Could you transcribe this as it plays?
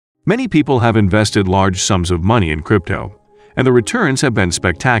Many people have invested large sums of money in crypto, and the returns have been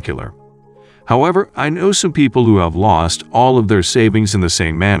spectacular. However, I know some people who have lost all of their savings in the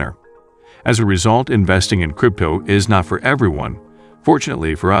same manner. As a result, investing in crypto is not for everyone.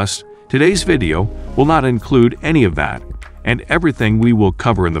 Fortunately for us, today's video will not include any of that, and everything we will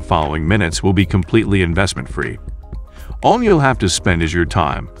cover in the following minutes will be completely investment-free. All you'll have to spend is your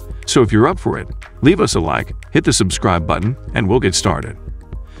time, so if you're up for it, leave us a like, hit the subscribe button, and we'll get started.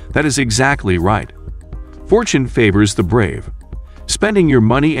 That is exactly right. Fortune favors the brave. Spending your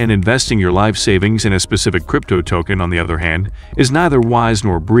money and investing your life savings in a specific crypto token, on the other hand, is neither wise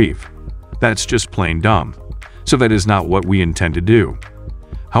nor brief. That's just plain dumb. So that is not what we intend to do.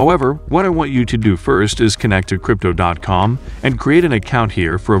 However, what I want you to do first is connect to Crypto.com and create an account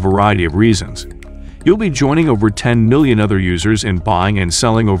here for a variety of reasons. You'll be joining over 10 million other users in buying and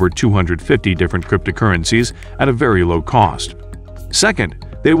selling over 250 different cryptocurrencies at a very low cost. Second,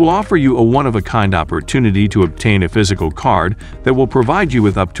 they will offer you a one-of-a-kind opportunity to obtain a physical card that will provide you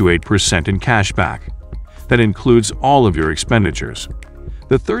with up to 8% in cashback. That includes all of your expenditures.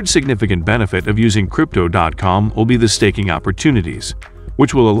 The third significant benefit of using Crypto.com will be the staking opportunities,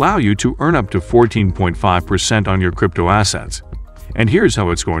 which will allow you to earn up to 14.5% on your crypto assets. And here's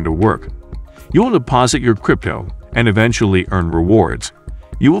how it's going to work. You will deposit your crypto and eventually earn rewards.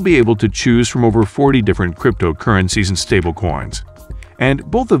 You will be able to choose from over 40 different cryptocurrencies and stablecoins, and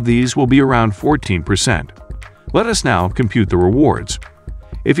both of these will be around 14%. Let us now compute the rewards.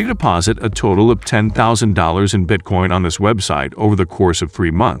 If you deposit a total of $10,000 in Bitcoin on this website over the course of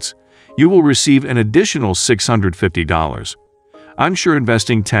 3 months, you will receive an additional $650. I'm sure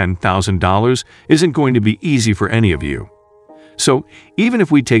investing $10,000 isn't going to be easy for any of you. So, even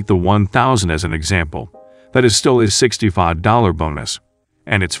if we take the $1,000 as an example, that is still a $65 bonus,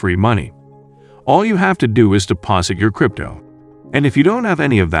 and it's free money. All you have to do is deposit your crypto. And if you don't have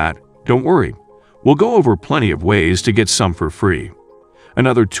any of that, don't worry. We'll go over plenty of ways to get some for free.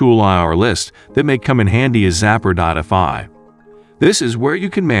 Another tool on our list that may come in handy is Zapper.fi. This is where you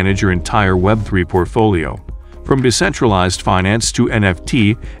can manage your entire Web3 portfolio. From decentralized finance to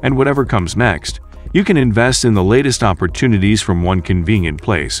NFT and whatever comes next, you can invest in the latest opportunities from one convenient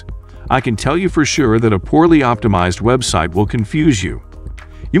place. I can tell you for sure that a poorly optimized website will confuse you.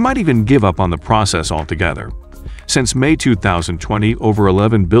 You might even give up on the process altogether. Since May 2020, over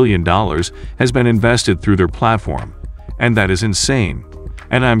 $11 billion has been invested through their platform, and that is insane.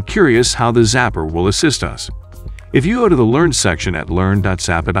 And I'm curious how the Zapper will assist us. If you go to the Learn section at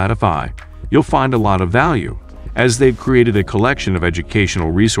learn.zapper.fi, you'll find a lot of value, as they've created a collection of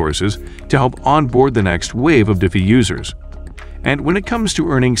educational resources to help onboard the next wave of DeFi users. And when it comes to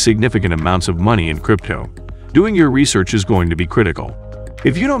earning significant amounts of money in crypto, doing your research is going to be critical.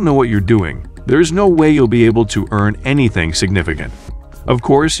 If you don't know what you're doing, there's no way you'll be able to earn anything significant. Of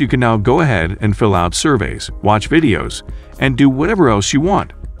course, you can now go ahead and fill out surveys, watch videos, and do whatever else you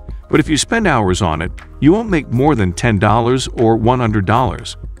want. But if you spend hours on it, you won't make more than $10 or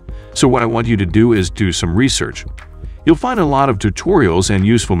 $100. So what I want you to do is do some research. You'll find a lot of tutorials and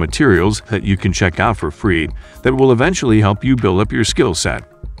useful materials that you can check out for free that will eventually help you build up your skill set.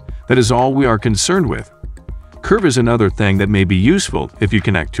 That is all we are concerned with. Curve is another thing that may be useful if you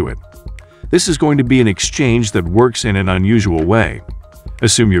connect to it. This is going to be an exchange that works in an unusual way.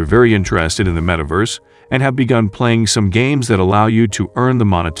 Assume you're very interested in the metaverse and have begun playing some games that allow you to earn the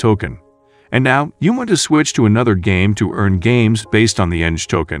Mana token. And now you want to switch to another game to earn games based on the ENG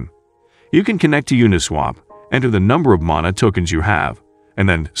token. You can connect to Uniswap, enter the number of Mana tokens you have, and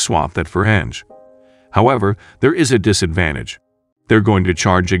then swap that for ENG. However, there is a disadvantage. They're going to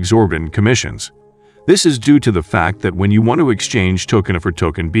charge exorbitant commissions. This is due to the fact that when you want to exchange token A for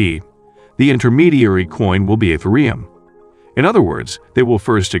token B, the intermediary coin will be Ethereum. In other words, they will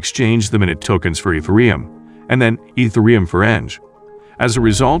first exchange the minute tokens for Ethereum, and then Ethereum for ENG. As a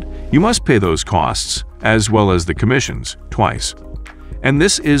result, you must pay those costs, as well as the commissions, twice. And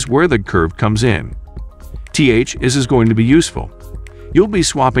this is where the curve comes in. Is going to be useful. You'll be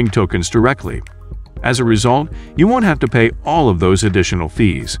swapping tokens directly. As a result, you won't have to pay all of those additional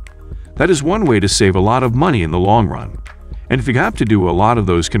fees. That is one way to save a lot of money in the long run. And if you have to do a lot of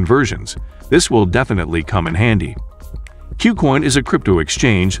those conversions, this will definitely come in handy. KuCoin is a crypto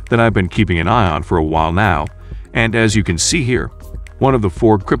exchange that I've been keeping an eye on for a while now, and as you can see here, one of the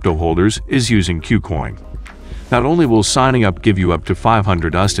 4 crypto holders is using KuCoin. Not only will signing up give you up to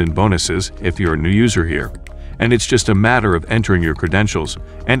 500 USD in bonuses if you're a new user here, and it's just a matter of entering your credentials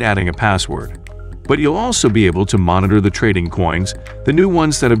and adding a password, but you'll also be able to monitor the trading coins, the new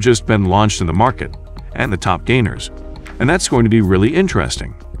ones that have just been launched in the market, and the top gainers. And that's going to be really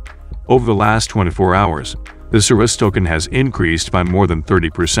interesting. Over the last 24 hours, the Cirrus token has increased by more than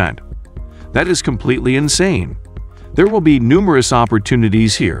 30%. That is completely insane. There will be numerous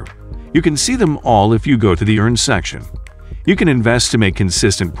opportunities here. You can see them all if you go to the Earn section. You can invest to make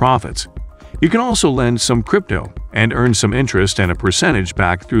consistent profits. You can also lend some crypto and earn some interest and a percentage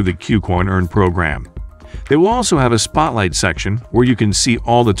back through the KuCoin Earn program. They will also have a spotlight section where you can see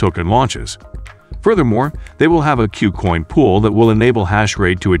all the token launches. Furthermore, they will have a KuCoin pool that will enable hash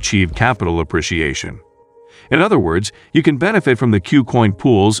rate to achieve capital appreciation. In other words, you can benefit from the KuCoin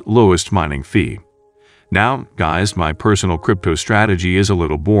pool's lowest mining fee. Now, guys, my personal crypto strategy is a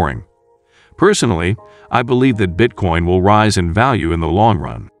little boring. Personally, I believe that Bitcoin will rise in value in the long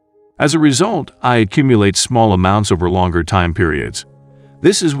run. As a result, I accumulate small amounts over longer time periods.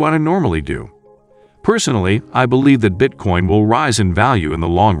 This is what I normally do. Personally, I believe that Bitcoin will rise in value in the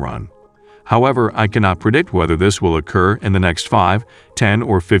long run. However, I cannot predict whether this will occur in the next 5, 10,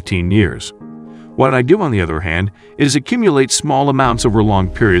 or 15 years. What I do, on the other hand, is accumulate small amounts over long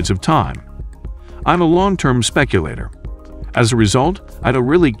periods of time. I'm a long-term speculator. As a result, I don't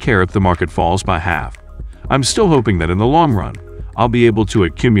really care if the market falls by half. I'm still hoping that in the long run, I'll be able to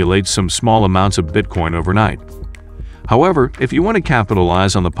accumulate some small amounts of Bitcoin overnight. However, if you want to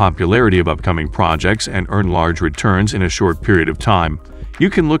capitalize on the popularity of upcoming projects and earn large returns in a short period of time, you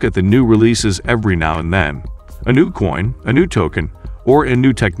can look at the new releases every now and then. A new coin, a new token, or a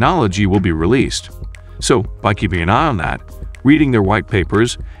new technology will be released. So, by keeping an eye on that, reading their white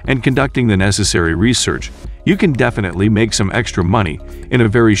papers, and conducting the necessary research, you can definitely make some extra money in a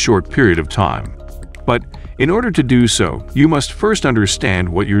very short period of time. But in order to do so, you must first understand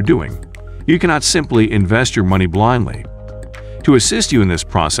what you're doing. You cannot simply invest your money blindly. To assist you in this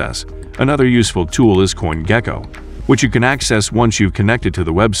process, another useful tool is CoinGecko, which you can access once you've connected to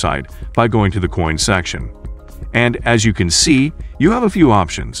the website by going to the coin section. And as you can see, you have a few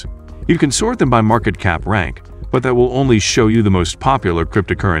options. You can sort them by market cap rank, but that will only show you the most popular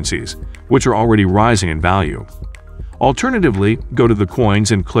cryptocurrencies, which are already rising in value. Alternatively, go to the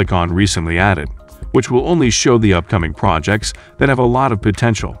coins and click on Recently Added, which will only show the upcoming projects that have a lot of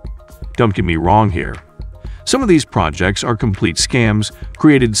potential. Don't get me wrong here. Some of these projects are complete scams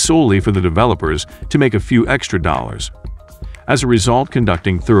created solely for the developers to make a few extra dollars. As a result,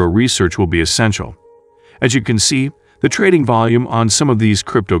 conducting thorough research will be essential. As you can see, the trading volume on some of these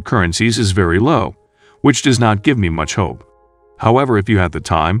cryptocurrencies is very low, which does not give me much hope. However, if you have the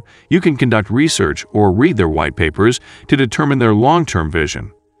time, you can conduct research or read their white papers to determine their long-term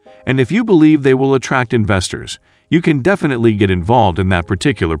vision. And if you believe they will attract investors, you can definitely get involved in that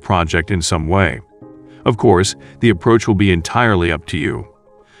particular project in some way. Of course, the approach will be entirely up to you.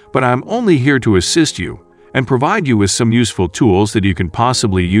 But I'm only here to assist you and provide you with some useful tools that you can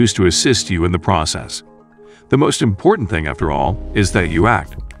possibly use to assist you in the process. The most important thing, after all, is that you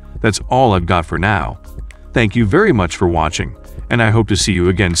act. That's all I've got for now. Thank you very much for watching, and I hope to see you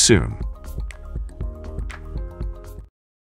again soon.